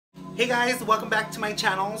Hey guys, welcome back to my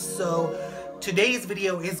channel. So today's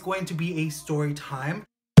video is going to be a story time.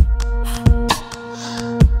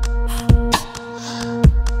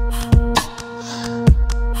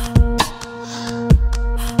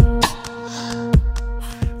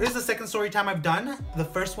 This is the second story time I've done. The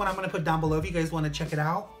first one I'm going to put down below. If you guys want to check it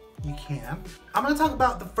out, you can. I'm going to talk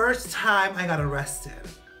about the first time I got arrested.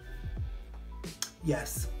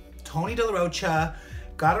 Yes, Tonydelarocha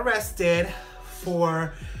got arrested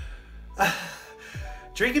for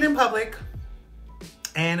drinking in public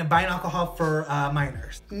and buying alcohol for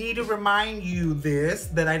minors. Need to remind you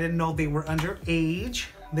that I didn't know they were underage.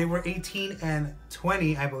 They were 18 and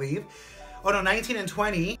 20, I believe. Oh no, 19 and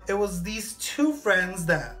 20. It was these two friends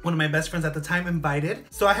that one of my best friends at the time invited.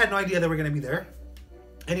 So I had no idea they were gonna be there.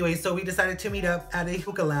 Anyway, so we decided to meet up at a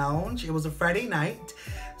hookah lounge. It was a Friday night.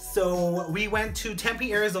 So we went to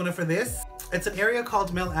Tempe, Arizona for this. It's an area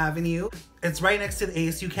called Mill Avenue. It's right next to the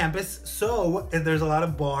ASU campus. So there's a lot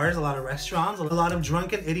of bars, a lot of restaurants, a lot of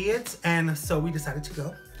drunken idiots. And so we decided to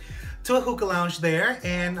go to a hookah lounge there.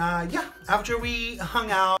 And yeah, after we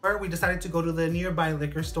hung out, we decided to go to the nearby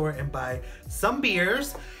liquor store and buy some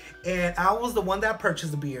beers. And I was the one that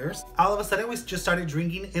purchased the beers. All of a sudden, we just started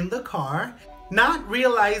drinking in the car, not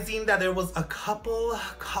realizing that there was a couple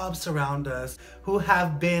cops around us who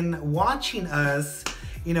have been watching us,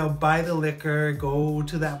 you know, buy the liquor, go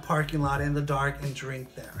to that parking lot in the dark and drink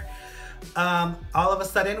there. All of a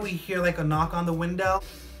sudden we hear like a knock on the window.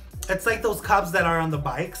 It's like those cops that are on the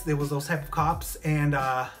bikes. There was those type of cops. And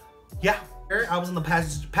yeah, I was on the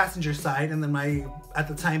passenger side, and then my, at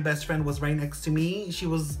the time, best friend was right next to me. It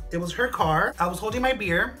was her car. I was holding my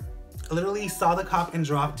beer. I literally saw the cop and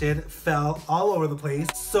dropped it, fell all over the place.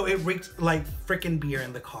 So it reeked like freaking beer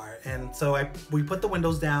in the car. And so we put the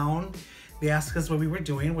windows down. They asked us what we were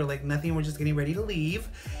doing. We're like, nothing, we're just getting ready to leave.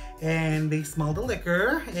 And they smelled the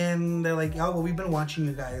liquor and they're like, oh, well, we've been watching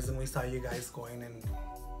you guys and we saw you guys going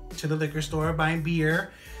to the liquor store, buying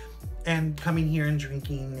beer and coming here and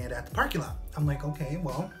drinking it at the parking lot. I'm like, okay,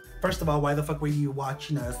 well, first of all, why the fuck were you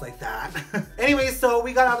watching us like that? Anyway, so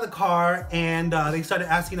we got out of the car and they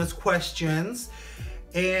started asking us questions.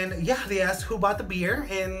 And yeah, they asked who bought the beer,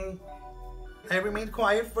 and I remained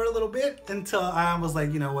quiet for a little bit until I was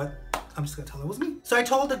like, you know what? I'm just gonna tell it was me. So I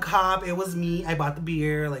told the cop it was me. I bought the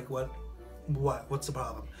beer. Like, what's the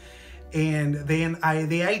problem? And then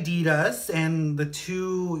they ID'd us, and the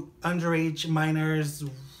two underage minors,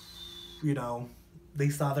 you know, they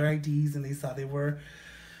saw their IDs and they saw they were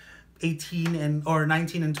 18 or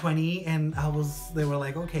 19 and 20, and they were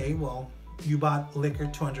like, okay, well, you bought liquor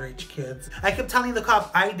to underage kids. I kept telling the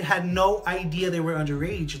cop I had no idea they were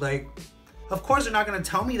underage. Like, of course they're not gonna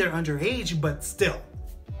tell me they're underage, but still.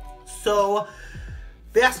 So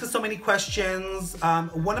they asked us so many questions.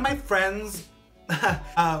 One of my friends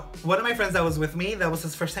that was with me, that was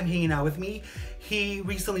his first time hanging out with me, he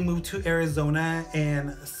recently moved to Arizona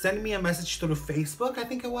and sent me a message through Facebook, I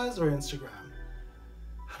think it was, or Instagram.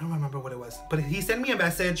 I don't remember what it was, but he sent me a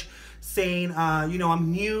message saying, you know, I'm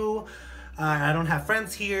new, I don't have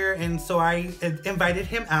friends here, and so I invited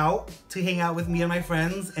him out to hang out with me and my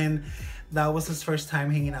friends, and that was his first time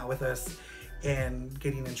hanging out with us and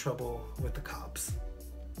getting in trouble with the cops.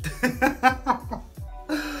 The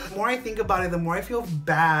more I think about it, the more I feel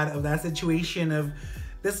bad of that situation of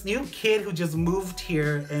this new kid who just moved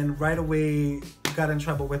here and right away got in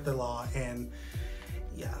trouble with the law. And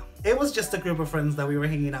yeah, it was just a group of friends that we were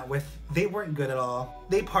hanging out with. They weren't good at all.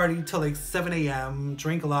 They partied till like 7 a.m.,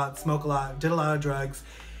 drank a lot, smoke a lot, did a lot of drugs.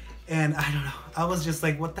 And I don't know, I was just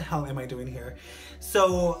like, what the hell am I doing here?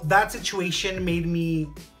 So that situation made me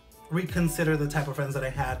reconsider the type of friends that I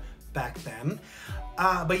had back then.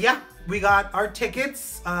 But yeah, we got our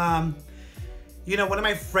tickets. You know, one of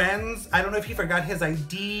my friends, I don't know if he forgot his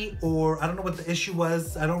ID or I don't know what the issue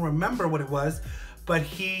was. I don't remember what it was, but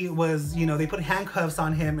he was, you know, they put handcuffs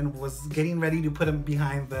on him and was getting ready to put him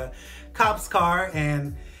behind the cop's car,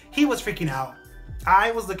 and he was freaking out.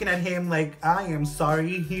 I was looking at him like, I am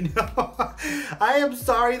sorry, you know, I am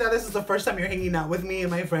sorry that this is the first time you're hanging out with me and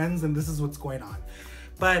my friends and this is what's going on.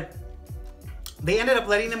 But they ended up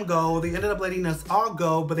letting him go. They ended up letting us all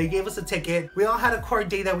go, but they gave us a ticket. We all had a court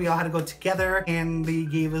date that we all had to go together, and they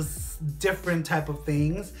gave us different type of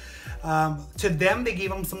things. To them, they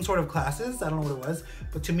gave them some sort of classes. I don't know what it was,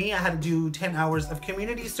 but to me, I had to do 10 hours of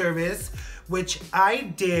community service, which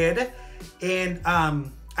I did. And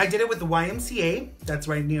I did it with the YMCA. That's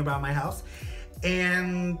right nearby my house.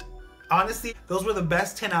 And honestly, those were the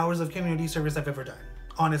best 10 hours of community service I've ever done.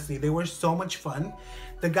 Honestly, they were so much fun.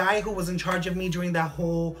 The guy who was in charge of me during that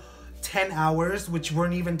whole 10 hours, which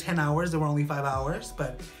weren't even 10 hours, they were only 5 hours,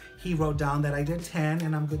 but he wrote down that I did 10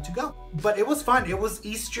 and I'm good to go. But it was fun. It was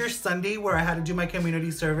Easter Sunday where I had to do my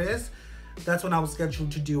community service. That's when I was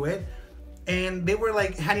scheduled to do it. And they were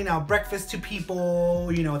like handing out breakfast to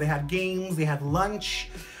people, you know, they had games, they had lunch.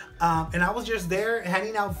 And I was just there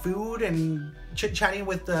handing out food and chit-chatting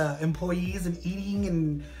with the employees and eating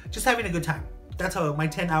and just having a good time. That's how my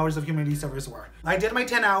 10 hours of community service were. I did my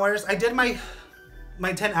 10 hours. I did my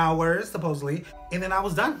 10 hours, supposedly, and then I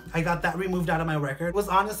was done. I got that removed out of my record. It was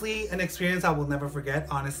honestly an experience I will never forget,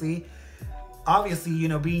 honestly. Obviously, you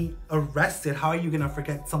know, being arrested, how are you gonna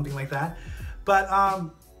forget something like that? But,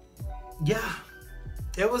 yeah,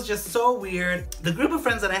 it was just so weird. The group of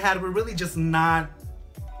friends that I had were really just not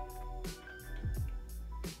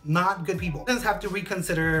good people. You just have to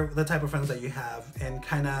reconsider the type of friends that you have and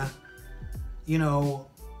kind of, you know,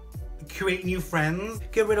 create new friends.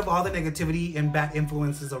 Get rid of all the negativity and bad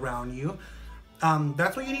influences around you.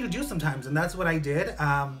 That's what you need to do sometimes, and that's what I did.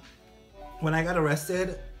 When I got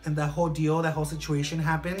arrested and that whole deal, that whole situation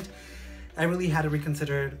happened, I really had to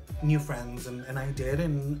reconsider new friends, and I did,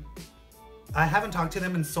 and I haven't talked to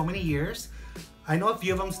them in so many years. I know a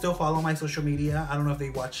few of them still follow my social media. I don't know if they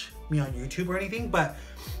watch me on YouTube or anything, but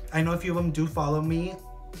I know a few of them do follow me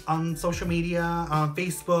on social media, on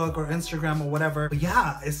Facebook or Instagram or whatever. But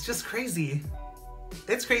yeah, it's just crazy.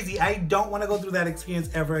 It's crazy. I don't want to go through that experience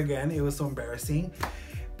ever again. It was so embarrassing.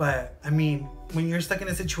 But I mean, when you're stuck in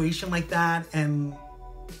a situation like that and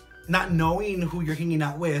not knowing who you're hanging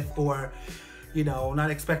out with, or, you know,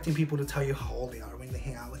 not expecting people to tell you how old they are when they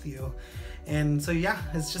hang out with you. And so yeah,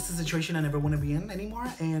 it's just a situation I never want to be in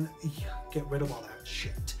anymore, and yeah, get rid of all that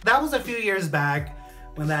shit. That was a few years back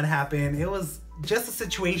when that happened. It was just a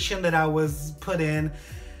situation that I was put in,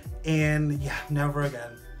 and yeah, never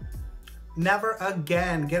again. Never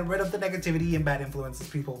again. Get rid of the negativity and bad influences,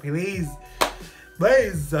 people, please.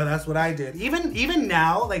 Please. So that's what I did. Even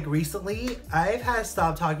now, like recently, I've had to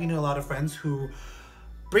stop talking to a lot of friends who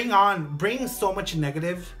bring so much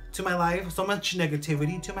negative to my life, so much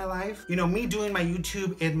negativity to my life. You know, me doing my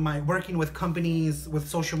YouTube and my working with companies, with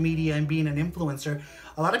social media and being an influencer,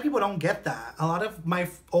 a lot of people don't get that. A lot of my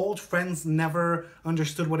old friends never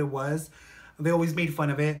understood what it was. They always made fun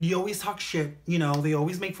of it. You always talk shit, you know, they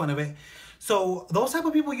always make fun of it. So those type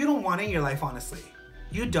of people you don't want in your life, honestly.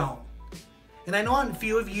 You don't. And I know a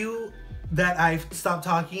few of you that I've stopped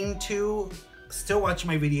talking to still watch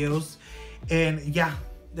my videos. And yeah,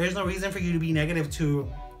 there's no reason for you to be negative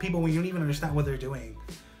to people when you don't even understand what they're doing.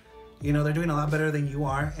 You know, they're doing a lot better than you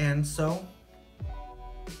are. And so,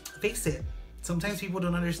 face it. Sometimes people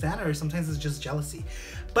don't understand, or sometimes it's just jealousy.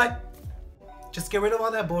 But just get rid of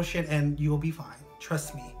all that bullshit and you will be fine.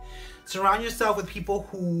 Trust me. Surround yourself with people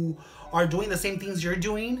who are doing the same things you're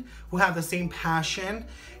doing, who have the same passion,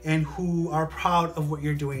 and who are proud of what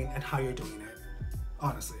you're doing and how you're doing it.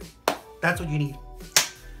 Honestly, that's what you need.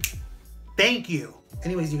 Thank you.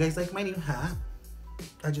 Anyways, you guys like my new hat?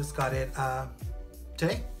 I just got it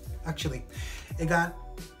today, actually. It got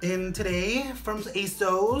in today from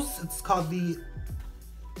ASOS. It's called the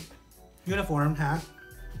uniform hat.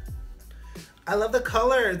 I love the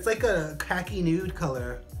color. It's like a khaki nude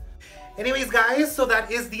color. Anyways, guys, so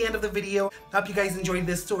that is the end of the video. I hope you guys enjoyed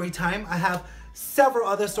this story time. I have several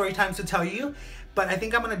other story times to tell you, but I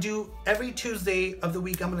think I'm gonna do every Tuesday of the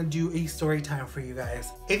week, I'm gonna do a story time for you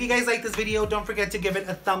guys. If you guys like this video, don't forget to give it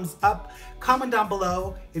a thumbs up. Comment down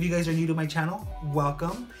below. If you guys are new to my channel,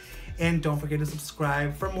 welcome. And don't forget to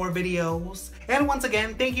subscribe for more videos. And once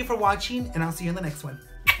again, thank you for watching, and I'll see you in the next one.